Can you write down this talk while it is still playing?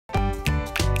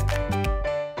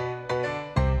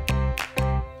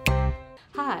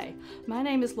My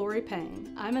name is Lori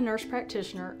Payne. I'm a nurse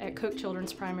practitioner at Cook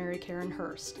Children's Primary Care in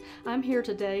Hurst. I'm here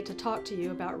today to talk to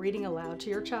you about reading aloud to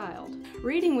your child.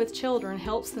 Reading with children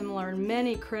helps them learn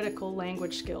many critical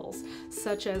language skills,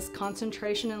 such as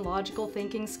concentration and logical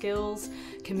thinking skills,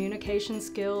 communication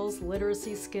skills,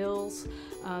 literacy skills,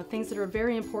 things that are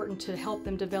very important to help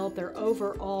them develop their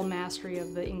overall mastery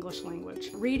of the English language.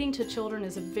 Reading to children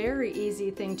is a very easy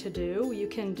thing to do. You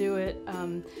can do it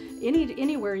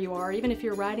anywhere you are, even if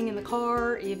you're riding in the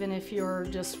car, even if you're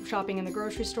just shopping in the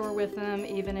grocery store with them,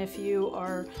 even if you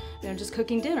are just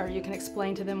cooking dinner. You can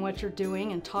explain to them what you're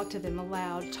doing and talk to them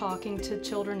aloud. Talking to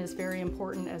children is very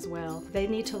important as well. They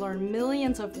need to learn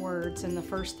millions of words in the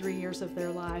first 3 years of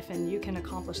their life, and you can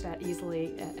accomplish that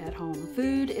easily at home.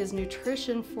 Food is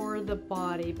nutrition for the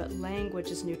body, but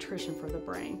language is nutrition for the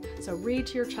brain. So read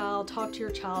to your child, talk to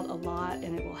your child a lot,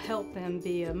 and it will help them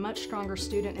be a much stronger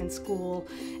student in school,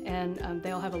 and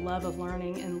they'll have a love of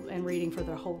learning and reading for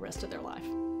the whole rest of their life.